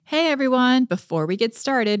everyone. Before we get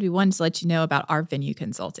started, we wanted to let you know about our venue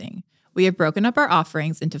consulting. We have broken up our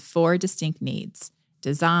offerings into 4 distinct needs: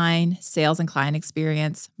 design, sales and client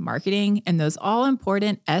experience, marketing, and those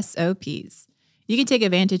all-important SOPs. You can take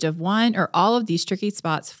advantage of one or all of these tricky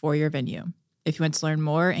spots for your venue. If you want to learn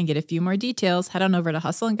more and get a few more details, head on over to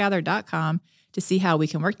hustleandgather.com to see how we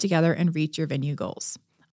can work together and reach your venue goals.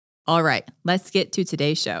 All right, let's get to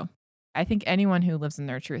today's show. I think anyone who lives in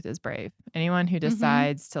their truth is brave. Anyone who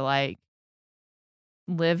decides to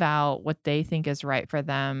live out what they think is right for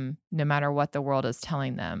them, no matter what the world is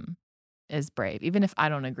telling them, is brave. Even if I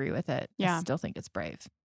don't agree with it, I still think it's brave.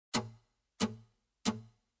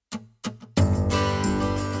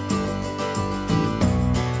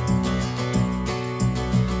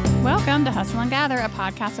 Welcome to Hustle and Gather, a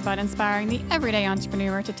podcast about inspiring the everyday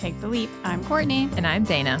entrepreneur to take the leap. I'm Courtney. And I'm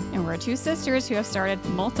Dana. And we're 2 sisters who have started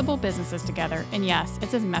multiple businesses together. And yes,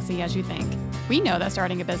 it's as messy as you think. We know that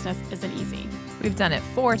starting a business isn't easy. We've done it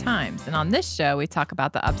 4 times. And on this show, we talk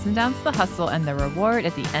about the ups and downs of the hustle and the reward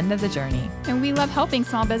at the end of the journey. And we love helping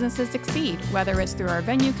small businesses succeed, whether it's through our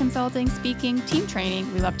venue consulting, speaking, team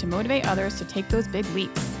training. We love to motivate others to take those big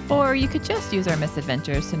leaps. Or you could just use our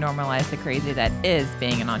misadventures to normalize the crazy that is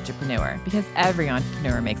being an entrepreneur, because every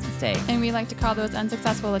entrepreneur makes mistakes. And we like to call those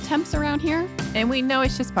unsuccessful attempts around here. And we know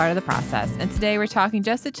it's just part of the process. And today we're talking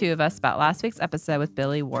just the 2 of us about last week's episode with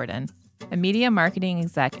Billy Warden, a media marketing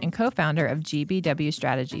exec and co-founder of GBW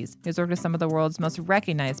Strategies, who's worked with some of the world's most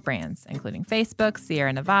recognized brands, including Facebook,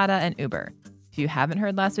 Sierra Nevada, and Uber. If you haven't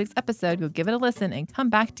heard last week's episode, you'll give it a listen and come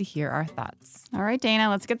back to hear our thoughts. All right, Dana,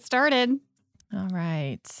 let's get started. All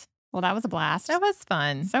right. Well, that was a blast. That was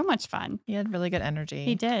fun. So much fun. He had really good energy.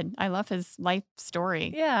 He did. I love his life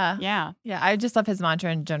story. Yeah. Yeah. Yeah. I just love his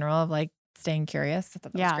mantra in general of staying curious. I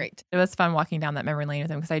thought that was great. It was fun walking down that memory lane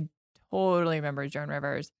with him because I totally remember Joan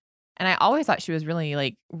Rivers. And I always thought she was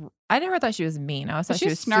really I never thought she was mean. I always thought she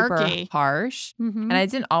was snarky. Super harsh. Mm-hmm. And I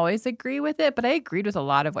didn't always agree with it, but I agreed with a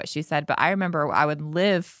lot of what she said. But I remember I would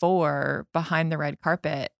live for behind the red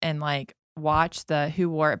carpet and watch the who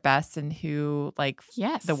wore it best and who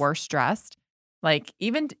the worst dressed.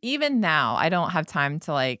 Even now, I don't have time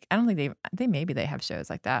to I don't think they have shows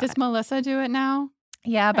like that. Does Melissa do it now?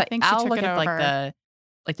 Yeah, but I'll look at over.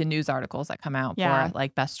 the news articles that come out for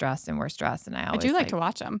best dressed and worst dressed, and I do like to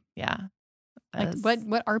watch them. Yeah,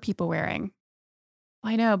 what are people wearing?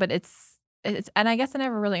 I know, but it's and I guess I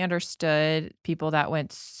never really understood people that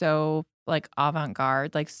went so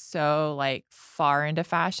avant-garde, so far into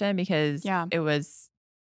fashion, because it was,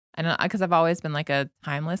 I don't know, because I've always been a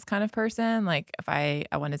timeless kind of person. If I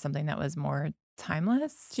wanted something that was more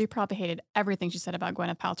timeless. So you probably hated everything she said about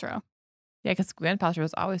Gwyneth Paltrow. Yeah, because Gwyneth Paltrow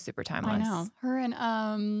was always super timeless. I know. Her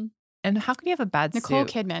and how could you have a bad Nicole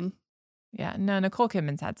suit? Kidman. Yeah, no, Nicole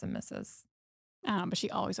Kidman's had some misses. I don't know, but she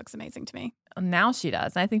always looks amazing to me. Now she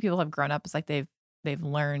does. And I think people have grown up. It's they've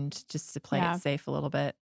learned just to play it safe a little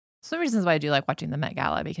bit. So the reasons why I do like watching the Met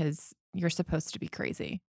Gala, because you're supposed to be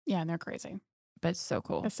crazy. Yeah, and they're crazy. But it's so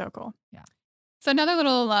cool. It's so cool. Yeah. So another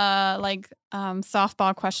little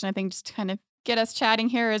softball question, I think, just to kind of get us chatting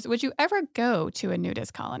here is, would you ever go to a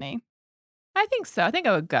nudist colony? I think so. I think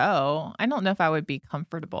I would go. I don't know if I would be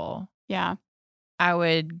comfortable. Yeah. I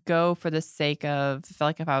would go for the sake of, I feel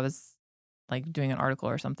like if I was doing an article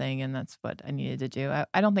or something and that's what I needed to do,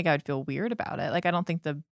 I don't think I would feel weird about it. I don't think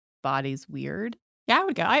the body's weird. Yeah, I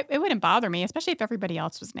would go. It wouldn't bother me, especially if everybody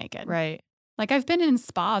else was naked. Right. I've been in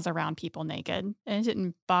spas around people naked, and it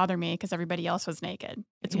didn't bother me because everybody else was naked.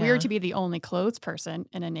 It's weird to be the only clothed person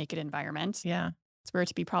in a naked environment. Yeah. It's weird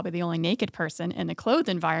to be probably the only naked person in a clothed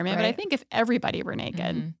environment. Right. But I think if everybody were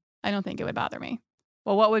naked, I don't think it would bother me.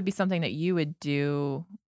 Well, what would be something that you would do?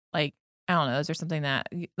 I don't know. Is there something that,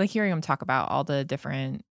 hearing him talk about all the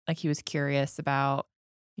different, he was curious about,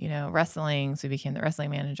 wrestling. So he became the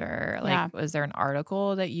wrestling manager. Was there an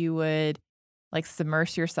article that you would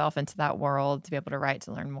submerge yourself into that world to be able to write,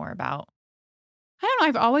 to learn more about? I don't know.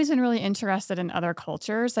 I've always been really interested in other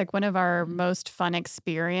cultures. One of our most fun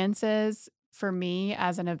experiences for me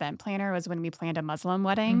as an event planner was when we planned a Muslim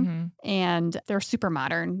wedding, and they're super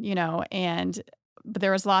modern, but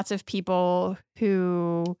there was lots of people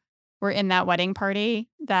who were in that wedding party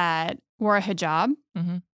that wore a hijab,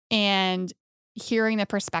 and hearing the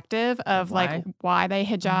perspective of why they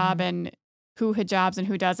hijab and who hijabs and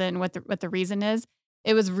who doesn't and what the reason is,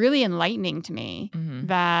 it was really enlightening to me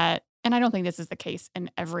that, and I don't think this is the case in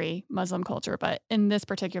every Muslim culture, but in this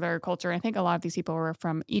particular culture, I think a lot of these people were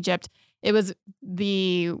from Egypt, it was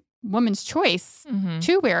the woman's choice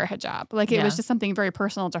to wear a hijab. It was just something very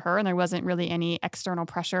personal to her, and there wasn't really any external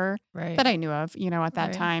pressure that I knew of, at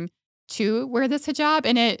that time to wear this hijab.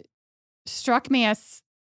 And it struck me as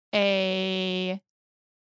a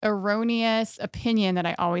erroneous opinion that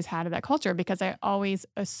I always had of that culture because I always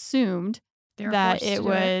assumed that it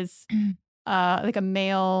was like a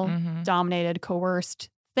male dominated, coerced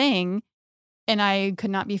thing. And I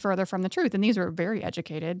could not be further from the truth. And these were very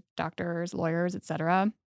educated doctors, lawyers,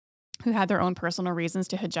 etc., who had their own personal reasons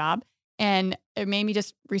to hijab. And it made me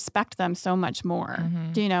just respect them so much more.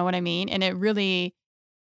 Do you know what I mean? And it really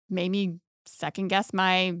made me second guess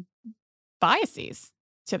my biases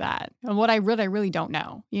to that and what I really don't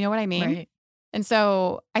know. You know what I mean? Right. And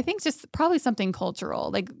so I think just probably something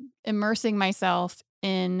cultural, like immersing myself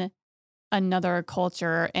in another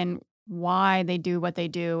culture and why they do what they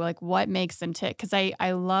do, like what makes them tick. Because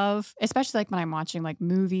I love, especially like when I'm watching like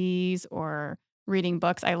movies or reading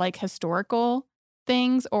books, I like historical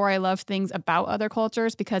things or I love things about other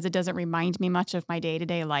cultures because it doesn't remind me much of my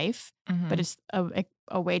day-to-day life, but it's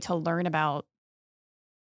a way to learn about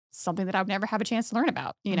something that I would never have a chance to learn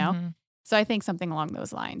about, you know? So I think something along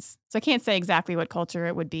those lines. So I can't say exactly what culture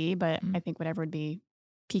it would be, but I think whatever would be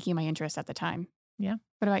piquing my interest at the time. Yeah.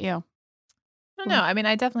 What about you? I don't know. I mean,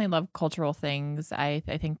 I definitely love cultural things. I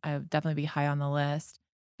think I would definitely be high on the list.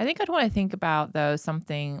 I think I'd want to think about, though,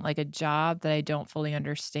 something like a job that I don't fully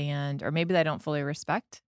understand or maybe that I don't fully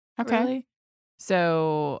respect. Okay. Really.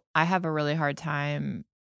 So I have a really hard time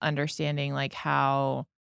understanding like how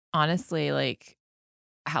honestly, like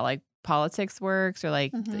how like politics works or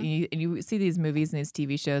like you see these movies and these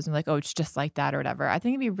TV shows and like, oh, it's just like that or whatever. I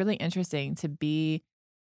think it'd be really interesting to be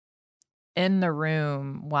in the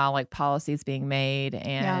room while like policies being made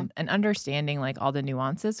and understanding like all the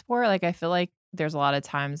nuances for it. Like I feel like there's a lot of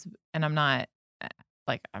times, and I'm not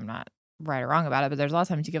right or wrong about it, but there's a lot of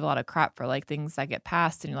times you give a lot of crap for like things that get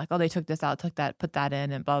passed and you're like, oh, they took this out, took that, put that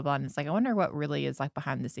in and blah, blah. And it's like, I wonder what really is like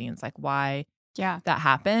behind the scenes, like why that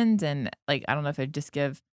happened. And like, I don't know if it'd just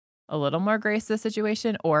give a little more grace to the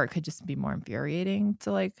situation or it could just be more infuriating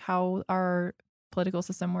to like how our political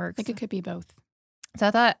system works. I think it could be both. So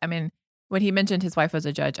I thought, I mean, when he mentioned his wife was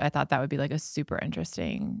a judge, I thought that would be like a super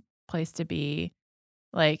interesting place to be.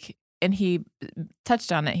 Like, and he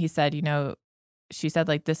touched on it. He said, you know, she said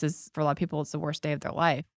like this is for a lot of people, it's the worst day of their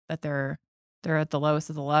life, that they're at the lowest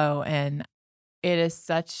of the low. And it is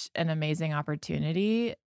such an amazing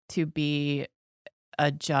opportunity to be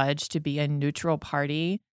a judge, to be a neutral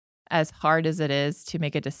party, as hard as it is to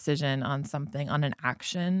make a decision on something, on an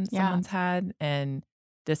action someone's had and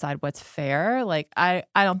decide what's fair. Like I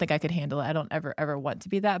don't think I could handle it. I don't ever want to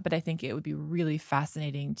be that, but I think it would be really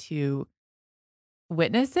fascinating to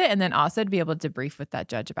witness it and then also to be able to debrief with that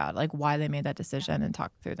judge about like why they made that decision and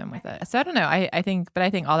talk through them with it. So I don't know. I think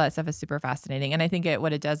all that stuff is super fascinating. And I think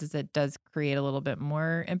what it does is it does create a little bit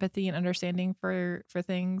more empathy and understanding for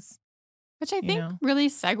things. Which I think really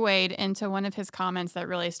segued into one of his comments that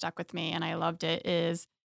really stuck with me and I loved it is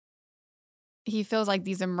he feels like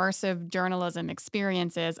these immersive journalism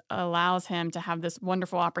experiences allows him to have this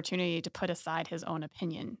wonderful opportunity to put aside his own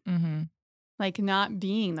opinion. Like not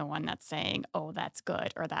being the one that's saying, oh, that's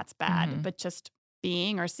good or that's bad, but just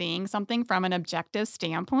being or seeing something from an objective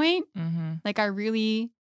standpoint. Like I really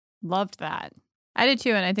loved that. I did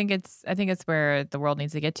too, and I think it's where the world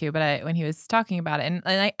needs to get to. But when he was talking about it, and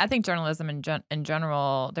I think journalism in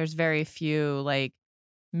general, there's very few like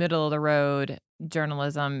middle of the road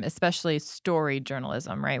journalism, especially story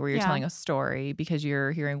journalism, right? Where you're telling a story because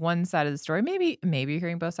you're hearing one side of the story. Maybe you're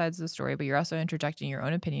hearing both sides of the story, but you're also interjecting your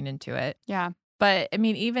own opinion into it. Yeah. But I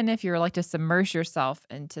mean, even if you're like to submerge yourself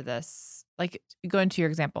into this, like go into your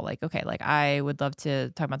example, like, okay, like I would love to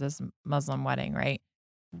talk about this Muslim wedding, right?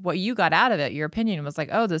 What you got out of it, your opinion was like,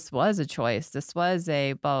 oh, this was a choice. This was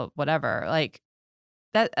a, well, whatever. Like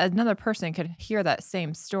that another person could hear that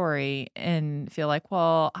same story and feel like,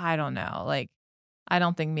 well, I don't know. Like, I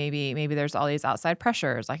don't think maybe there's all these outside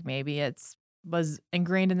pressures. Like maybe was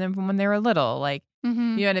ingrained in them from when they were little. Like, you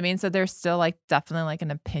know what I mean? So there's still like definitely like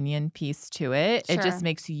an opinion piece to it. Sure. It just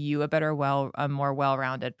makes you a more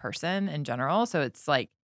well-rounded person in general. So it's like,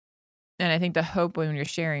 and I think the hope when you're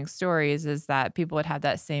sharing stories is that people would have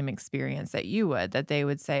that same experience that you would, that they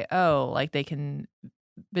would say, oh, like they can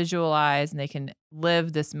visualize and they can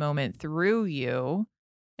live this moment through you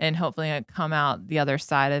and hopefully come out the other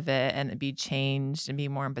side of it and be changed and be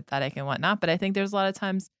more empathetic and whatnot. But I think there's a lot of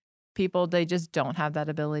times people, they just don't have that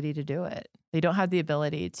ability to do it. They don't have the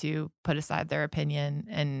ability to put aside their opinion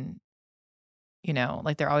and, you know,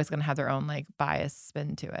 like they're always going to have their own like bias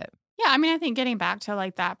spin to it. Yeah, I mean, I think getting back to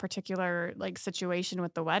like that particular like situation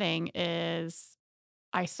with the wedding is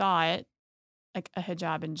I saw it like a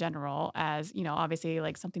hijab in general as, you know, obviously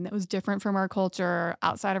like something that was different from our culture,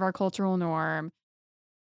 outside of our cultural norm.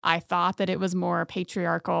 I thought that it was more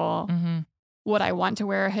patriarchal Would I want to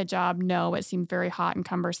wear a hijab? No, it seemed very hot and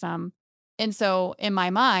cumbersome. And so in my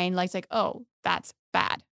mind, like, it's like, oh, that's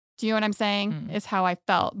bad. Do you know what I'm saying? Is how I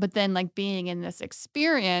felt. But then like being in this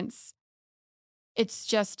experience, it's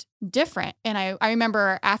just different. And I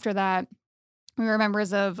remember after that, we were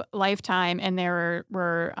members of Lifetime, and there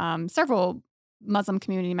were several Muslim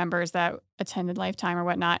community members that attended Lifetime or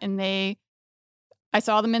whatnot. And I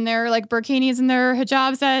saw them in their like burkinis and their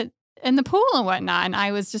hijabs in the pool and whatnot. And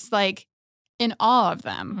I was just like in awe of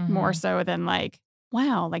them more so than like,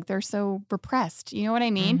 wow, like they're so repressed. You know what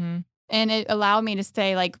I mean? And it allowed me to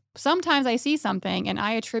say, like, sometimes I see something and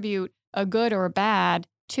I attribute a good or a bad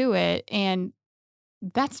to it. And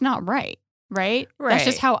that's not right. Right? That's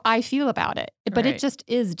just how I feel about it. But it just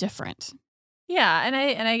is different. Yeah. And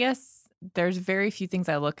I guess there's very few things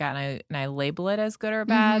I look at and I label it as good or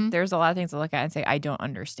bad. There's a lot of things I look at and say, I don't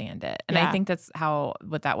understand it. And I think that's how,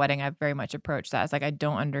 with that wedding, I've very much approached that. It's like, I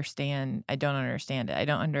don't understand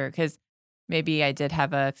it. Because maybe I did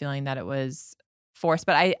have a feeling that it was forced.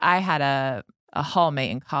 But I had a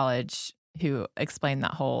hallmate in college who explained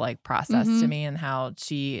that whole like process to me, and how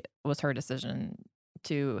was her decision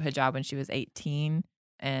to hijab when she was 18.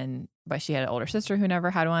 But she had an older sister who never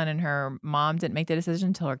had one, and her mom didn't make the decision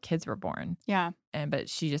until her kids were born. Yeah. But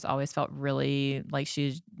she just always felt really like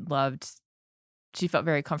she felt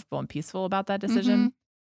very comfortable and peaceful about that decision.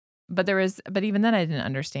 But even then I didn't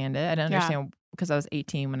understand it. I didn't understand because I was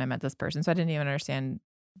 18 when I met this person. So I didn't even understand,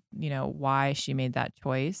 why she made that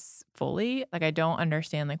choice fully. Like, I don't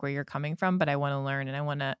understand like where you're coming from, but I want to learn, and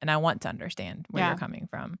I want to understand where you're coming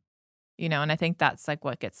from. And I think that's like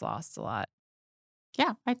what gets lost a lot.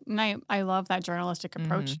 Yeah. I love that journalistic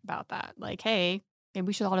approach about that. Like, hey, maybe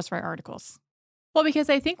we should all just write articles. Well, because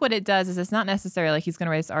I think what it does is it's not necessarily like he's going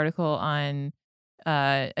to write this article on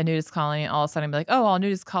a nudist colony and all of a sudden be like, oh, all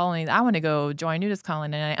nudist colonies, I want to go join nudist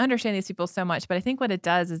colony. And I understand these people so much. But I think what it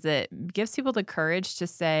does is it gives people the courage to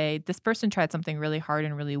say, this person tried something really hard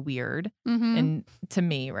and really weird and to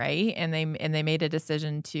me, right? And they made a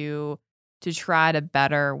decision to try to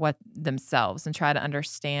better themselves and try to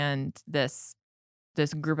understand this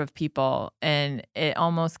group of people. And it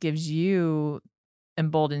almost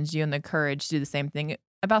emboldens you and the courage to do the same thing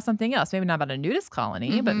about something else. Maybe not about a nudist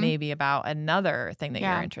colony, but maybe about another thing that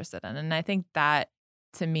you're interested in. And I think that,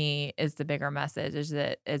 to me, is the bigger message, is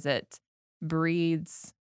it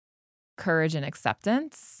breeds courage and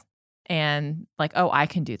acceptance. And like, oh, I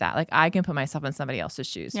can do that. Like, I can put myself in somebody else's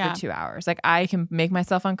shoes for 2 hours. Like, I can make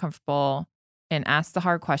myself uncomfortable and ask the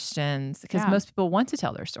hard questions, because most people want to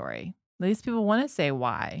tell their story. These people want to say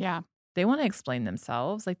why. Yeah. They want to explain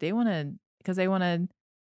themselves. Like, because they want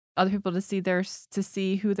other people to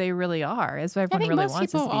see who they really are. Is what everyone really wants.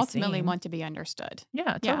 Most people to be ultimately seen. want to be understood.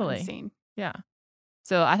 Yeah, totally. Yeah, seen. Yeah.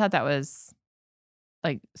 So I thought that was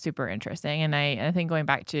like super interesting. And I think going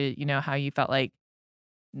back to, how you felt like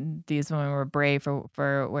these women were brave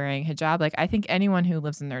for wearing hijab. Like, I think anyone who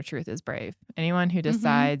lives in their truth is brave. Anyone who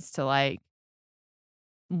decides to like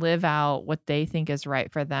live out what they think is right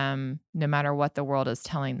for them, no matter what the world is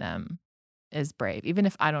telling them, is brave. Even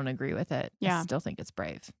if I don't agree with it, I still think it's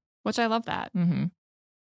brave. Which I love that.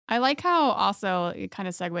 I like how also it kind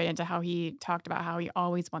of segued into how he talked about how he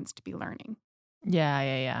always wants to be learning.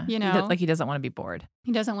 Yeah. Like, he doesn't want to be bored.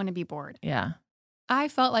 He doesn't want to be bored. Yeah. I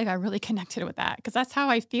felt like I really connected with that, because that's how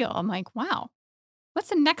I feel. I'm like, wow, what's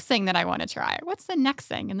the next thing that I want to try? What's the next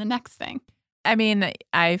thing and the next thing? I mean,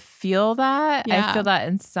 I feel that. Yeah. I feel that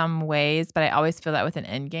in some ways, but I always feel that with an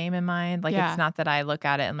end game in mind. Like, it's not that I look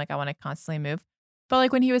at it and like I want to constantly move. But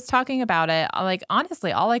like when he was talking about it, like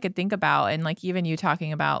honestly, all I could think about, and like even you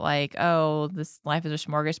talking about like, oh, this life is a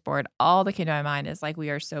smorgasbord, all that came to my mind is like, we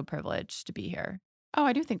are so privileged to be here. Oh,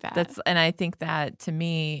 I do think that. And I think that, to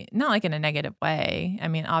me, not like in a negative way. I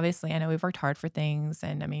mean, obviously, I know we've worked hard for things,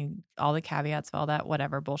 and I mean, all the caveats of all that,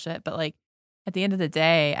 whatever bullshit. But like at the end of the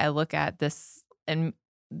day, I look at this, and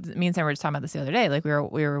me and Sam were just talking about this the other day. Like we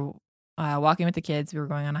were walking with the kids, we were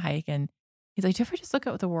going on a hike, and he's like, do you ever just look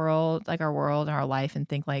at the world, like our world and our life, and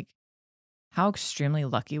think like how extremely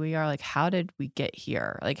lucky we are? Like, how did we get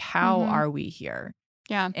here? Like, how are we here?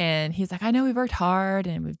 Yeah. And he's like, I know we've worked hard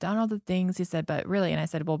and we've done all the things. He said, but really, and I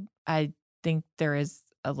said, well, I think there is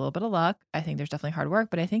a little bit of luck. I think there's definitely hard work,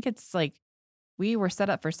 but I think it's like we were set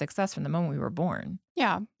up for success from the moment we were born.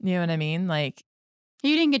 Yeah. You know what I mean? Like,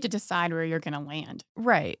 you didn't get to decide where you're going to land.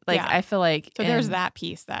 Right. Like, I feel like. So there's that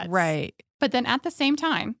piece that's. Right. But then at the same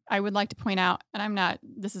time, I would like to point out, and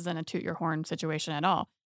this isn't a toot your horn situation at all.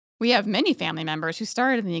 We have many family members who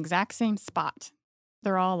started in the exact same spot.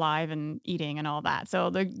 They're all alive and eating and all that. So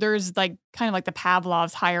there's like kind of like the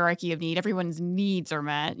Pavlov's hierarchy of need. Everyone's needs are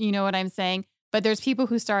met. You know what I'm saying? But there's people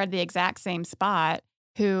who started the exact same spot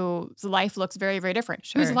whose life looks very, very different,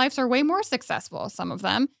 whose lives are way more successful, some of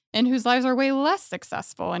them, and whose lives are way less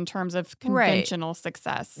successful in terms of conventional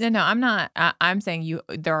success. No, I'm saying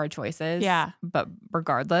there are choices. Yeah. But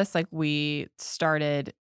regardless, like we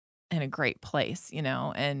started in a great place,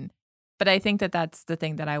 but I think that that's the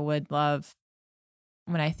thing that I would love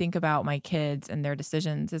when I think about my kids and their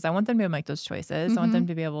decisions is I want them to make those choices. I want them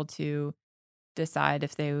to be able to decide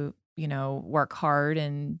if they, work hard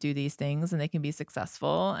and do these things and they can be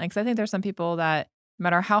successful. Because I think there's some people that no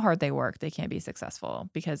matter how hard they work, they can't be successful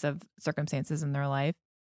because of circumstances in their life.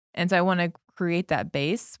 And so I want to create that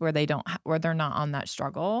base where where they're not on that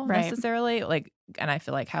struggle necessarily. And I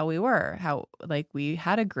feel like we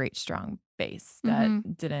had a great, strong base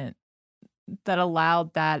that that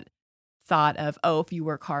allowed that thought of, oh, if you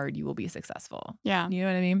work hard, you will be successful. Yeah. You know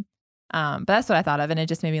what I mean? But that's what I thought of. And it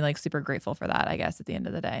just made me super grateful for that, I guess, at the end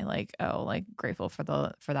of the day, grateful for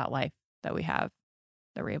that life that we have,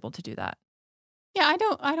 that we're able to do that. Yeah.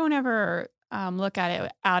 I don't ever look at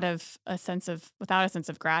it without a sense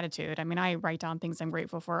of gratitude. I mean, I write down things I'm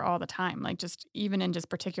grateful for all the time, just even in just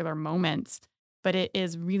particular moments, but it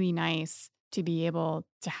is really nice to be able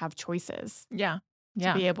to have choices. Yeah.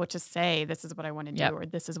 To be able to say, this is what I want to do, or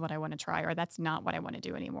this is what I want to try, or that's not what I want to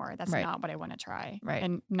do anymore. That's not what I want to try. Right.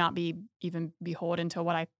 And not be even beholden to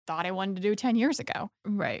what I thought I wanted to do 10 years ago.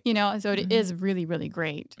 Right. So it is really, really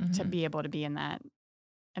great to be able to be in that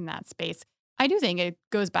space. I do think it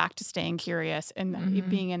goes back to staying curious and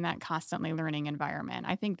being in that constantly learning environment.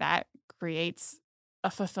 I think that creates a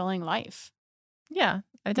fulfilling life. Yeah,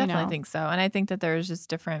 I definitely think so. And I think that there's just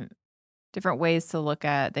different ways to look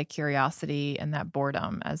at the curiosity and that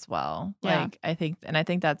boredom as well. Yeah. I think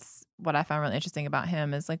that's what I found really interesting about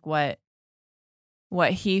him is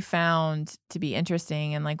what he found to be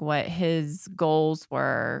interesting and what his goals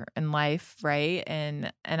were in life, right?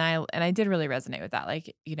 And I did really resonate with that.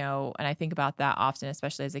 And I think about that often,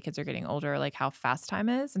 especially as the kids are getting older, how fast time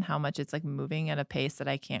is and how much it's moving at a pace that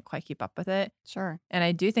I can't quite keep up with it. Sure. And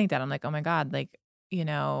I do think that I'm like, oh my God,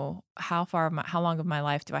 how long of my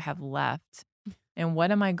life do I have left? And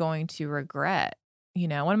what am I going to regret? What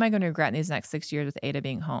am I going to regret in these next 6 years with Ada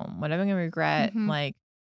being home? What am I going to regret, when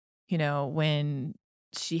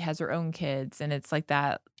she has her own kids and it's like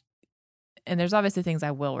that? And there's obviously things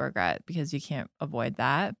I will regret because you can't avoid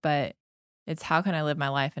that. But it's how can I live my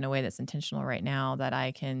life in a way that's intentional right now that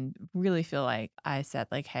I can really feel like I said,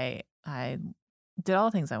 hey, I did all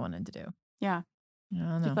the things I wanted to do. Yeah. I don't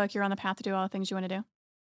know. Do you feel like you're on the path to do all the things you want to do?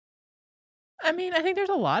 I mean, I think there's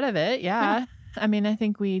a lot of it. Yeah. I mean, I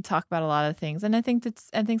think we talk about a lot of things. And I think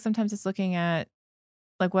sometimes it's looking at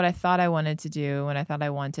what I thought I wanted to do when I thought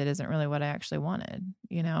I wanted isn't really what I actually wanted,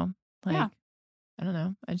 I don't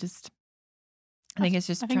know. I think it's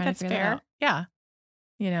just trying to figure that out. Yeah.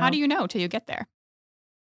 How do you know till you get there?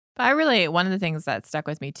 But one of the things that stuck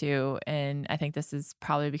with me too, and I think this is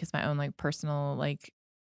probably because my own personal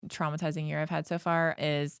traumatizing year I've had so far,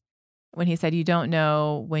 is when he said, you don't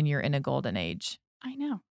know when you're in a golden age. I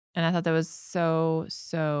know. And I thought that was so,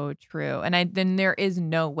 so true. And then there is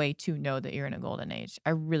no way to know that you're in a golden age. I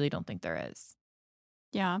really don't think there is.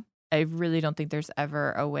 Yeah. I really don't think there's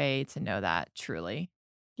ever a way to know that truly.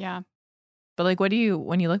 Yeah. But when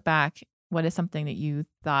you look back, what is something that you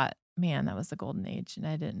thought, man, that was the golden age and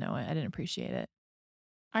I didn't know it. I didn't appreciate it.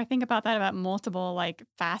 I think about that about multiple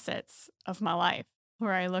facets of my life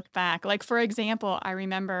where I look back. For example, I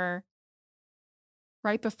remember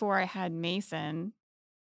right before I had Mason,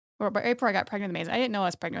 or right before I got pregnant with Mason, I didn't know I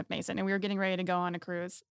was pregnant with Mason, and we were getting ready to go on a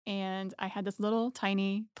cruise. And I had this little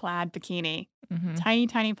tiny plaid bikini, tiny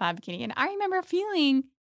plaid bikini. And I remember feeling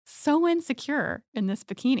so insecure in this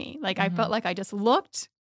bikini. I felt like I just looked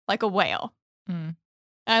like a whale. And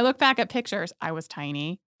I look back at pictures, I was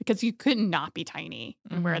tiny because you could not be tiny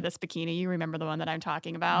and wear this bikini. You remember the one that I'm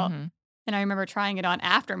talking about. And I remember trying it on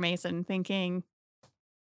after Mason thinking,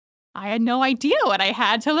 I had no idea what I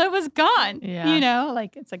had till it was gone. Yeah.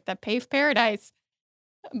 It's like that paved paradise.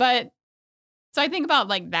 But so I think about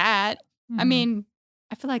that. I mean,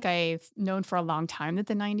 I feel like I've known for a long time that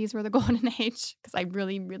the 90s were the golden age because I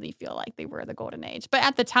really, really feel like they were the golden age. But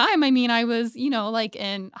at the time, I mean, I was,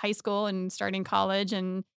 in high school and starting college,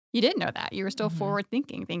 and you didn't know that. You were still forward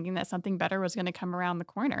thinking that something better was going to come around the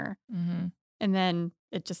corner. And then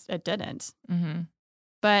it didn't.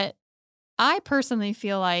 But I personally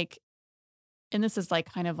feel like, and this is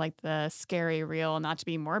kind of the scary, real, not to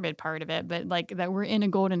be morbid part of it, but that we're in a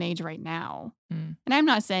golden age right now. And I'm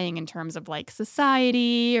not saying in terms of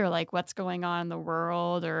society or what's going on in the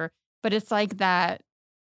world, but it's that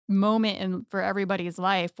moment for everybody's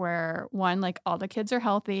life where one, all the kids are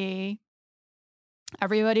healthy,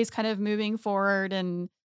 Everybody's kind of moving forward and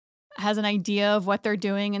has an idea of what they're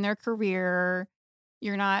doing in their career.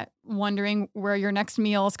 You're not wondering where your next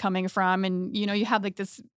meal is coming from. And, you have like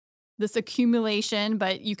this accumulation,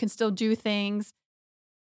 but you can still do things.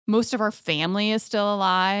 Most of our family is still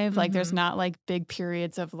alive. Like there's not like big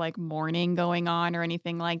periods of like mourning going on or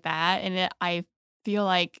anything like that. And I feel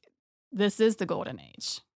like this is the golden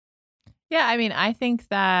age. Yeah, I mean, I think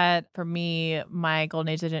that for me, my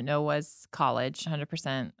golden age I didn't know was college,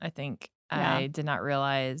 100%. I think Yeah. I did not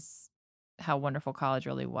realize how wonderful college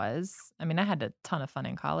really was. I mean, I had a ton of fun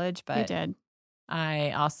in college, You but did.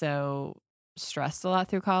 I also stressed a lot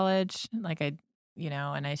through college. Like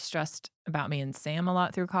and I stressed about me and Sam a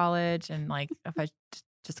lot through college. And like, if I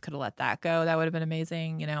just could have let that go, that would have been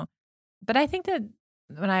amazing. But I think that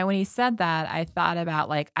when he said that, I thought about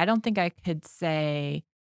like, I don't think I could say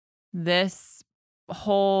this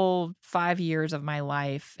whole 5 years of my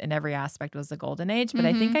life in every aspect was the golden age, but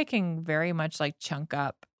I think I can very much like chunk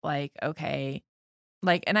up like, okay,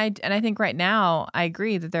 like, and I think right now I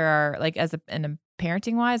agree that there are like in a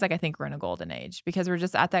parenting wise, like I think we're in a golden age because we're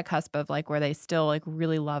just at that cusp of like where they still like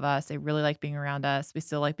really love us. They really like being around us. We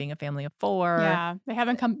still like being a family of 4. Yeah. They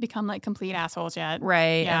haven't become like complete assholes yet.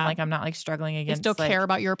 Right. Yeah. And like I'm not like struggling They against still like, care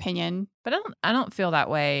about your opinion. but I don't feel that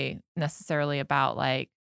way necessarily about like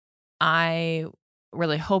I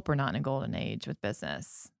really hope we're not in a golden age with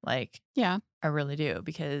business. Like Yeah. I really do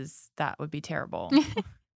because that would be terrible.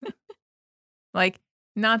 Like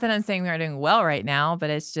not that I'm saying we are doing well right now, but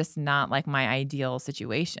it's just not like my ideal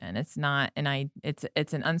situation. It's not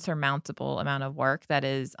it's an unsurmountable amount of work that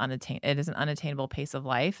is it is an unattainable pace of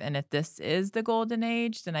life. And if this is the golden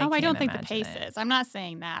age, then I don't think the imagine pace it. is. I'm not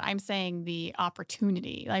saying that. I'm saying the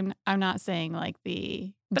opportunity. I'm not saying like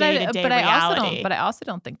the But day-to-day reality. I also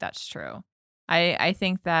don't think that's true. I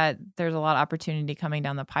think that there's a lot of opportunity coming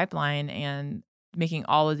down the pipeline, and making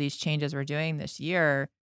all of these changes we're doing this year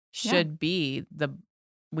should be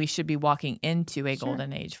we should be walking into a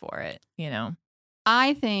golden age for it,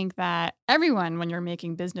 I think that everyone, when you're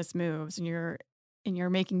making business moves and you're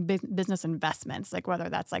making business investments, like whether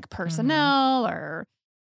that's like personnel or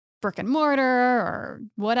brick and mortar or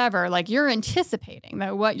whatever, like you're anticipating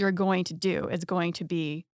that what you're going to do is going to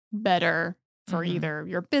be better for either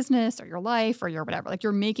your business or your life or your whatever. Like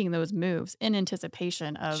you're making those moves in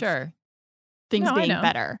anticipation of things being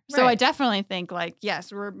better. Right. So I definitely think like,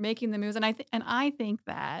 yes, we're making the moves. And I think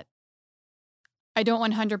that I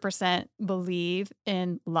don't 100% believe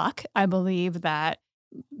in luck. I believe that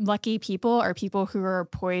lucky people are people who are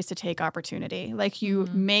poised to take opportunity. Like you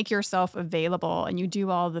make yourself available and you do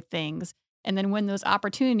all the things. And then when those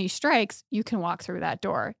opportunities strikes, you can walk through that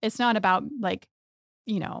door. It's not about like,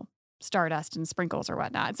 stardust and sprinkles or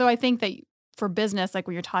whatnot. So I think that for business, like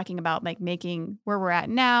when you're talking about like making where we're at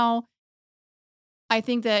now, I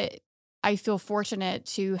think that I feel fortunate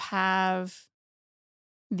to have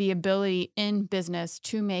the ability in business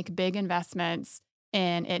to make big investments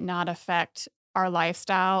and it not affect our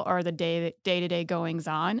lifestyle or the day-to-day goings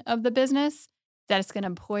on of the business, that it's going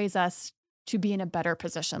to poise us to be in a better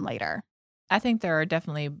position later. I think there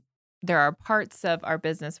are parts of our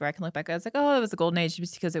business where I can look back. I was like, oh, it was a golden age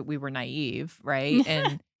just because we were naive, right?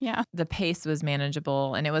 And the pace was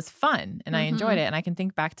manageable and it was fun and I enjoyed it. And I can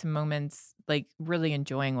think back to moments like really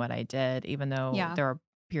enjoying what I did, even though there were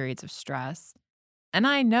periods of stress. And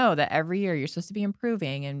I know that every year you're supposed to be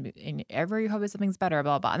improving and every year you hope something's better,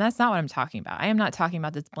 blah, blah. And that's not what I'm talking about. I am not talking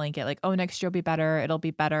about this blanket like, oh, next year will be better. It'll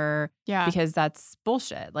be better. Yeah. Because that's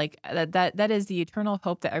bullshit. Like that is the eternal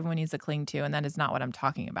hope that everyone needs to cling to. And that is not what I'm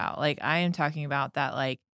talking about. Like I am talking about that,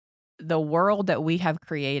 like the world that we have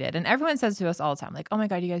created. And everyone says to us all the time, like, oh my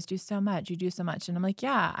God, you guys do so much. You do so much. And I'm like,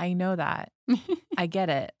 yeah, I know that. I get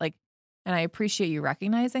it. Like, and I appreciate you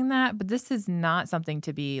recognizing that. But this is not something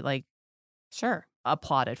to be like,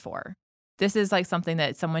 applauded for. This is like something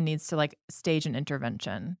that someone needs to like stage an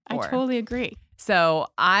intervention for. I totally agree. So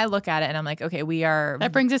I look at it and I'm like, okay, we are.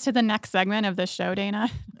 That brings us to the next segment of the show, Dana.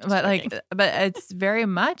 But it's very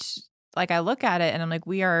much like I look at it and I'm like,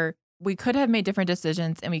 we could have made different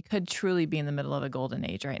decisions and we could truly be in the middle of a golden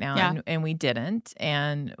age right now. And we didn't.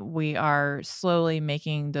 And we are slowly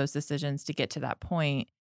making those decisions to get to that point.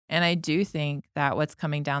 And I do think that what's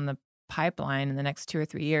coming down the pipeline in the next 2 or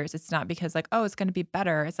 3 years, it's not because like, oh, it's going to be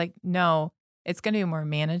better. It's like, no, it's going to be more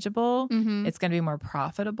manageable. It's going to be more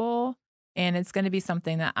profitable. And it's going to be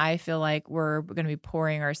something that I feel like we're going to be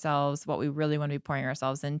pouring ourselves, what we really want to be pouring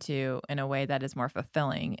ourselves into in a way that is more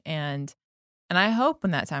fulfilling. And I hope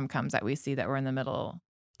when that time comes that we see that we're in the middle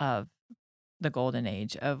of the golden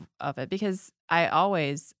age of it, because I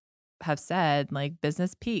always have said like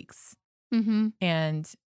business peaks.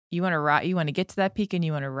 And you want to get to that peak and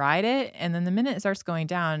you want to ride it. And then the minute it starts going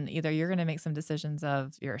down, either you're going to make some decisions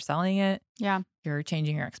of you're selling it. Yeah. You're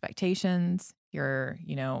changing your expectations. You're,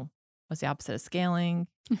 what's the opposite of scaling?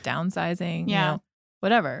 Downsizing, Yeah.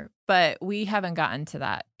 Whatever. But we haven't gotten to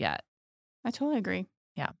that yet. I totally agree.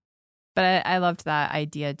 Yeah. But I loved that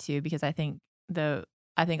idea too, because I think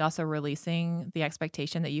also releasing the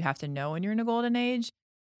expectation that you have to know when you're in a golden age.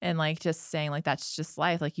 And like just saying like that's just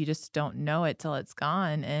life. Like you just don't know it till it's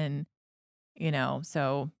gone. And,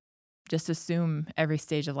 so just assume every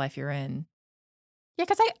stage of life you're in. Yeah,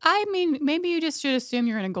 because I mean, maybe you just should assume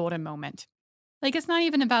you're in a golden moment. Like it's not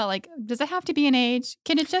even about like, does it have to be an age?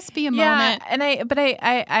 Can it just be a moment? And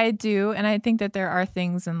I do. And I think that there are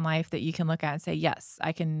things in life that you can look at and say, yes,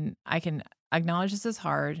 I can acknowledge this is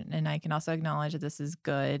hard. And I can also acknowledge that this is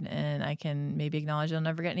good. And I can maybe acknowledge it'll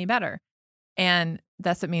never get any better. And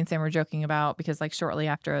that's what me and Sam were joking about because like shortly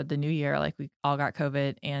after the new year, like we all got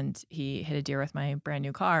COVID and he hit a deer with my brand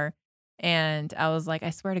new car. And I was like, I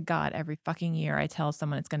swear to God, every fucking year I tell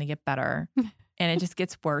someone it's going to get better. And it just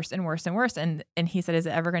gets worse and worse and worse. And he said, is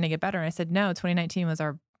it ever going to get better? And I said, no, 2019 was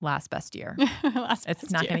our last best year.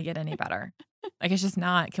 It's not going to get any better. Like, it's just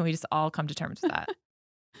not. Can we just all come to terms with that?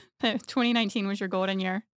 2019 was your golden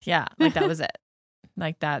year. Yeah. Like that was it.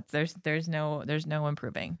 Like that, there's no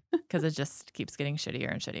improving because it just keeps getting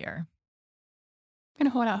shittier and shittier. I'm going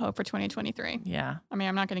to hold out hope for 2023. Yeah. I mean,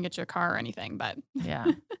 I'm not going to get you a car or anything, but. Yeah.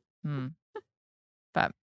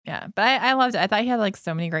 But yeah, but I loved it. I thought he had like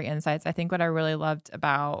so many great insights. I think what I really loved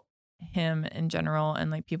about him in general and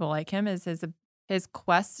like people like him is his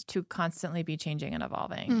quest to constantly be changing and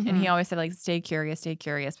evolving. Mm-hmm. And he always said like, stay curious.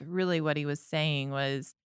 But really what he was saying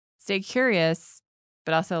was stay curious,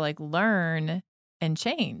 but also like learn and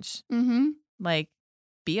change. Mm-hmm. Like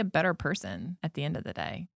be a better person at the end of the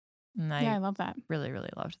day. And I love that. Really,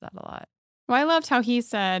 really loved that a lot. Well, I loved how he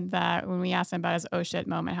said that when we asked him about his oh shit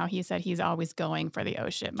moment, how he said he's always going for the oh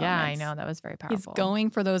shit moments. Yeah, I know. That was very powerful. He's going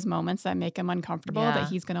for those moments that make him uncomfortable that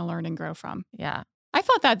he's going to learn and grow from. Yeah. I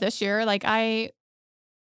felt that this year. Like I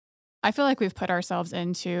feel like we've put ourselves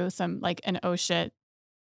into some like an oh shit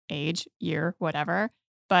age, year, whatever.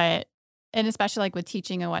 But, and especially like with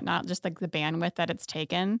teaching and whatnot, just like the bandwidth that it's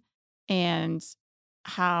taken and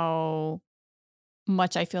how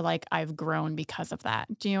much I feel like I've grown because of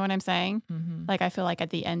that. Do you know what I'm saying? Mm-hmm. Like, I feel like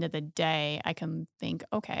at the end of the day, I can think,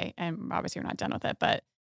 okay, and obviously we're not done with it, but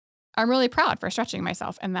I'm really proud for stretching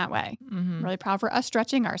myself in that way. Mm-hmm. I'm really proud for us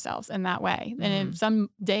stretching ourselves in that way. Mm-hmm. And in some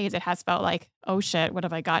days it has felt like, oh shit, what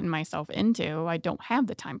have I gotten myself into? I don't have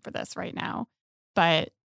the time for this right now.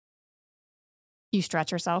 But you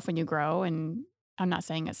stretch yourself when you grow, and I'm not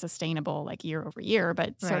saying it's sustainable like year over year,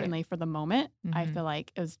 but certainly for the moment, I feel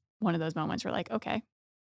like it was one of those moments where like, okay,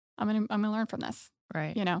 I'm gonna learn from this.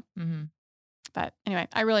 Right. You know? Mm-hmm. But anyway,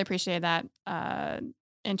 I really appreciate that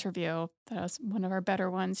interview. That was one of our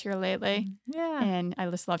better ones here lately. Yeah. And I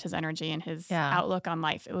just loved his energy and his outlook on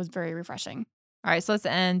life. It was very refreshing. All right. So let's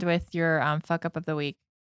end with your fuck up of the week.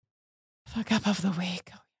 Fuck up of the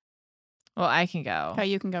week. Well, I can go. Okay,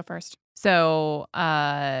 you can go first. So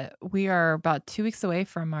we are about 2 weeks away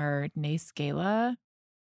from our NACE Gala.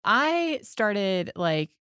 I started I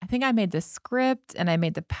think I made the script and I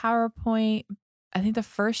made the PowerPoint. I think the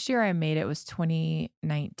first year I made it was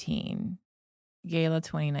 2019. Gala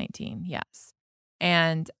 2019. Yes.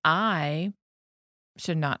 And I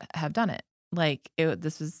should not have done it.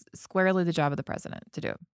 This was squarely the job of the president to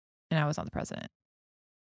do. And I was not the president.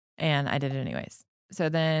 And I did it anyways. So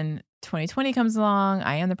then 2020 comes along.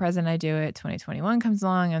 I am the president. I do it. 2021 comes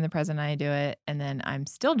along. I'm the president. I do it. And then I'm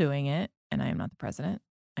still doing it. And I am not the president.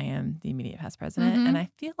 I am the immediate past president. Mm-hmm. And I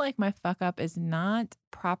feel like my fuck up is not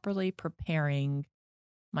properly preparing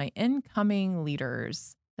my incoming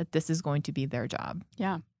leaders that this is going to be their job.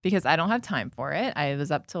 Yeah. Because I don't have time for it. I was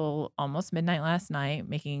up till almost midnight last night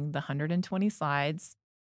making the 120 slides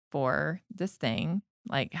for this thing,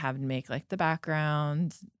 having to make the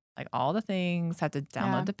background, all the things, had to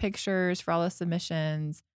download the pictures for all the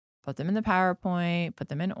submissions, put them in the PowerPoint, put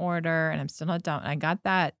them in order, and I'm still not done. I got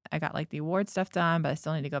that. I got the award stuff done, but I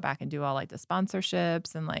still need to go back and do all the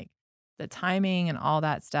sponsorships and the timing and all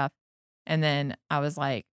that stuff. And then I was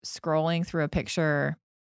scrolling through a picture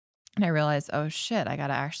and I realized, oh shit, I got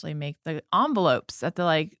to actually make the envelopes at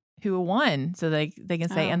the who won so they can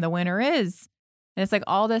say, and the winner is. And it's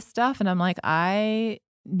all this stuff. And I'm I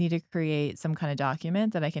need to create some kind of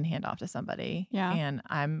document that I can hand off to somebody. Yeah.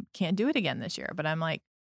 And can't do it again this year, but I'm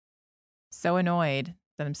so annoyed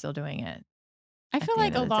that I'm still doing it. I feel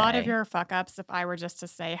like a lot of your fuck ups, if I were just to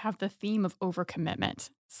say, have the theme of overcommitment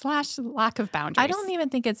 / lack of boundaries. I don't even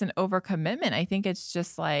think it's an overcommitment. I think it's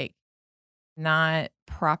just not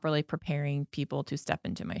properly preparing people to step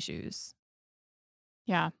into my shoes.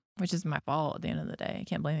 Yeah. Which is my fault at the end of the day. I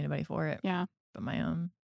can't blame anybody for it. Yeah. But my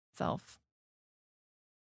own self.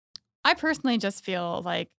 I personally just feel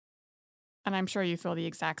like, and I'm sure you feel the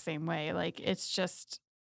exact same way, like it's just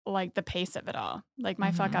like the pace of it all. Like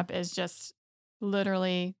my fuck up is just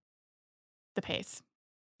literally the pace.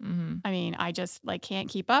 I mean, I just like can't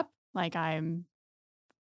keep up. Like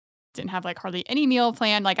didn't have like hardly any meal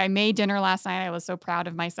planned. Like I made dinner last night. I was so proud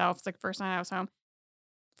of myself. It's like first night I was home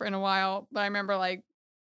in a while. But I remember like,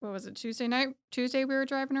 what was it? Tuesday night? Tuesday we were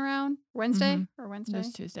driving around? Wednesday or Wednesday?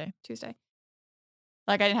 It was Tuesday.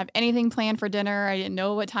 Like I didn't have anything planned for dinner. I didn't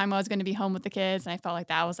know what time I was going to be home with the kids. And I felt like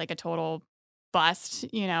that was like a total bust,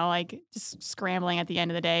 like just scrambling at the end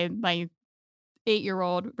of the day. My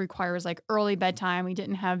 8-year-old requires like early bedtime. We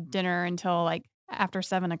didn't have dinner until like after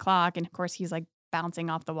 7 o'clock. And of course he's like bouncing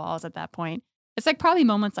off the walls at that point. It's like probably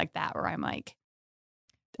moments like that where I'm like,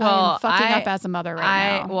 I'm fucking up as a mother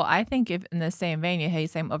now. Well, I think if in the same vein, you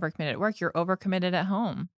say I'm overcommitted at work, you're overcommitted at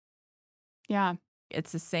home. Yeah.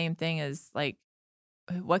 It's the same thing as like,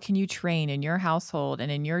 what can you train in your household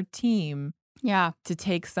and in your team to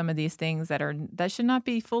take some of these things that should not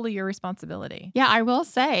be fully your responsibility? Yeah, I will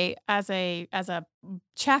say as a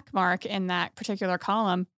check mark in that particular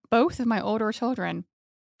column, both of my older children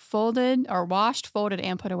folded,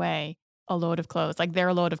 and put away a load of clothes, like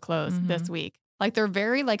their load of clothes this week. Like they're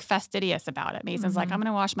very like fastidious about it. Mason's like, I'm going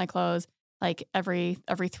to wash my clothes like every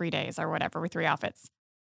 3 days or whatever, every 3 outfits.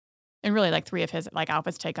 And really like 3 of his like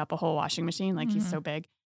outfits take up a whole washing machine. Like he's so big.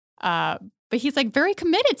 But he's like very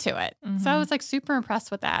committed to it. So I was like super impressed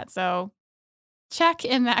with that. So check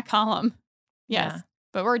in that column. Yes. Yeah.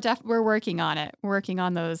 But we're working on it. We're working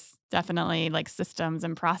on those definitely like systems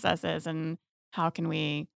and processes and how can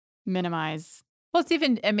we minimize. Well, it's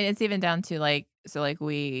even down to like, so like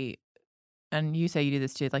and you say you do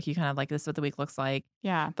this too, like you kind of like, this is what the week looks like.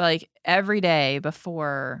 Yeah. But like every day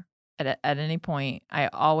before at any point, I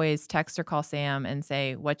always text or call Sam and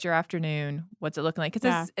say, what's your afternoon? What's it looking like?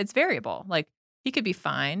 Because it's variable. Like he could be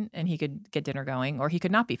fine and he could get dinner going, or he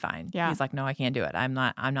could not be fine. Yeah. He's like, no, I can't do it. I'm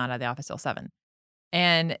not at the office till 7.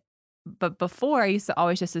 But before I used to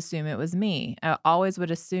always just assume it was me. I always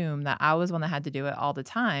would assume that I was one that had to do it all the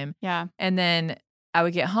time. Yeah. And then I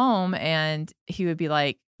would get home and he would be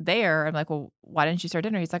like, there. I'm like, well, why didn't you start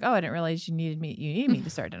dinner? He's like, oh, I didn't realize you needed me to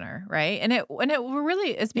start dinner. Right. And it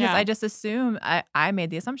really is because I just assumed I made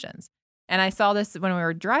the assumptions. And I saw this when we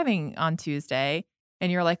were driving on Tuesday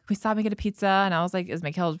and you're like, we stopped and get a pizza. And I was like, is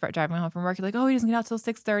Mikhail driving home from work? You're like, oh, he doesn't get out till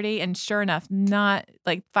 6:30. And sure enough, not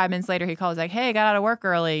like 5 minutes later, he calls like, hey, I got out of work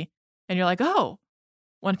early. And you're like, oh,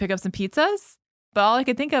 want to pick up some pizzas? But all I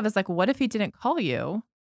could think of is like, what if he didn't call you?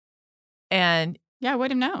 And yeah, I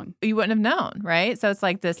wouldn't have known. You wouldn't have known, right? So it's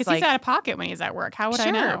like this. Because he's out of pocket when he's at work. How would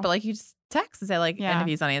I know? But like you just text and say like, and if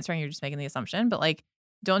he's not answering, you're just making the assumption. But like,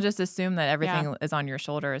 don't just assume that everything is on your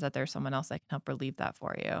shoulders, that there's someone else that can help relieve that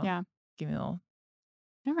for you. Yeah. Give me a little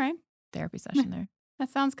therapy session there. That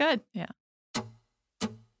sounds good. Yeah.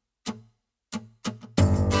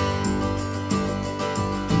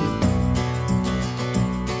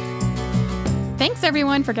 Thanks,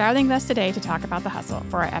 everyone, for gathering with us today to talk about The Hustle.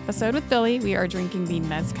 For our episode with Billy, we are drinking the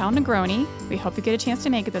Mezcal Negroni. We hope you get a chance to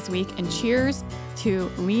make it this week, and cheers to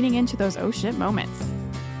leaning into those oh shit moments.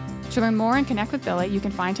 To learn more and connect with Billy, you can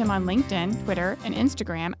find him on LinkedIn, Twitter, and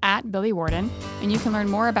Instagram at Billy Warden, and you can learn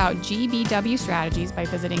more about GBW Strategies by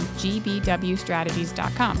visiting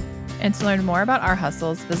gbwstrategies.com. And to learn more about our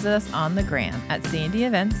hustles, visit us on the gram at C&D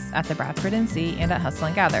Events, at the Bradford NC, and at Hustle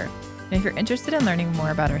and Gather. And if you're interested in learning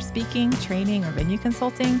more about our speaking, training, or venue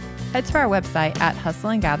consulting, head to our website at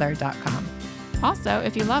hustleandgather.com. Also,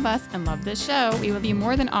 if you love us and love this show, we would be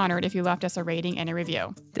more than honored if you left us a rating and a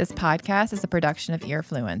review. This podcast is a production of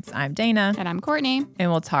Earfluence. I'm Dana. And I'm Courtney.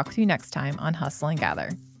 And we'll talk with you next time on Hustle and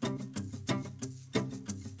Gather.